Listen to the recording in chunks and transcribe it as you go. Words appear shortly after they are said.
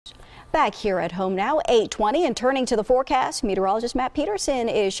Back here at home now, 8:20, and turning to the forecast, meteorologist Matt Peterson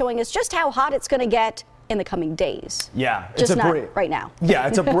is showing us just how hot it's going to get in the coming days. Yeah, just not right now. Yeah,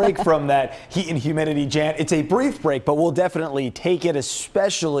 it's a break from that heat and humidity, Jan. It's a brief break, but we'll definitely take it,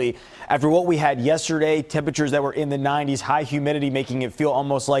 especially after what we had yesterday. Temperatures that were in the 90s, high humidity, making it feel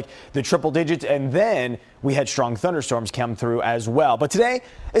almost like the triple digits. And then we had strong thunderstorms come through as well. But today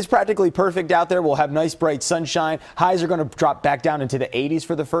is practically perfect out there. We'll have nice bright sunshine. Highs are going to drop back down into the 80s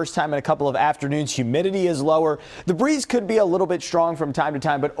for the first time in a couple of afternoons. Humidity is lower. The breeze could be a little bit strong from time to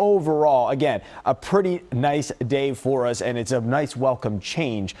time, but overall, again, a pretty nice day for us, and it's a nice welcome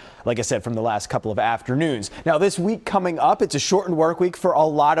change, like I said, from the last couple of afternoons. Now, this week coming up, it's a shortened work week for a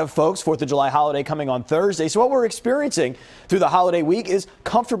lot of folks. 4th of July holiday coming on Thursday. So what we're experiencing through the holiday week is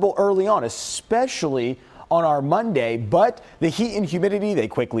comfortable early on, especially on our Monday, but the heat and humidity, they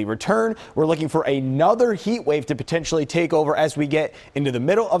quickly return. We're looking for another heat wave to potentially take over as we get into the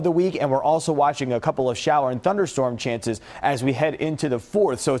middle of the week, and we're also watching a couple of shower and thunderstorm chances as we head into the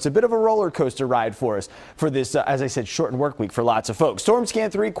 4th. So it's a bit of a roller coaster ride for us for this, as I said, shortened work week for lots of folks. Storm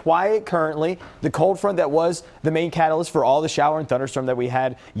Scan 3 quiet currently. The cold front that was the main catalyst for all the shower and thunderstorm that we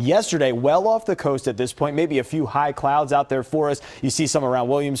had yesterday, well off the coast at this point. Maybe a few high clouds out there for us. You see some around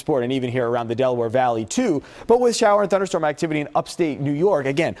Williamsport and even here around the Delaware Valley too. But with shower and thunderstorm activity in upstate New York,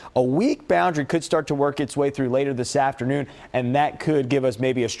 again, a weak boundary could start to work its way through later this afternoon, and that could give us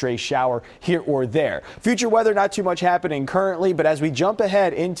maybe a stray shower here or there. Future weather, not too much happening currently, but as we jump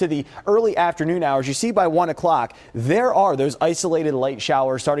ahead into the early afternoon hours, you see by 1 o'clock, there are those isolated light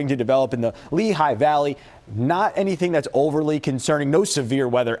showers starting to develop in the Lehigh Valley. Not anything that's overly concerning. No severe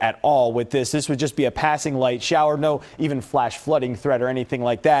weather at all with this. This would just be a passing light shower. No even flash flooding threat or anything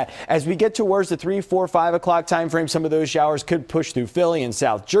like that. As we get towards the 3, 4, 5 o'clock time frame, some of those showers could push through Philly and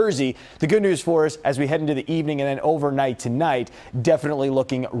South Jersey. The good news for us as we head into the evening and then overnight tonight, definitely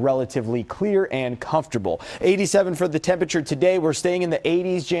looking relatively clear and comfortable. 87 for the temperature today. We're staying in the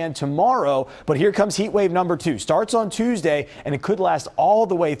 80s, Jan, tomorrow. But here comes heat wave number 2. Starts on Tuesday, and it could last all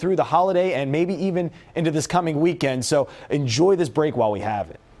the way through the holiday and maybe even into this coming weekend. So enjoy this break while we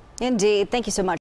have it. Indeed. Thank you so much.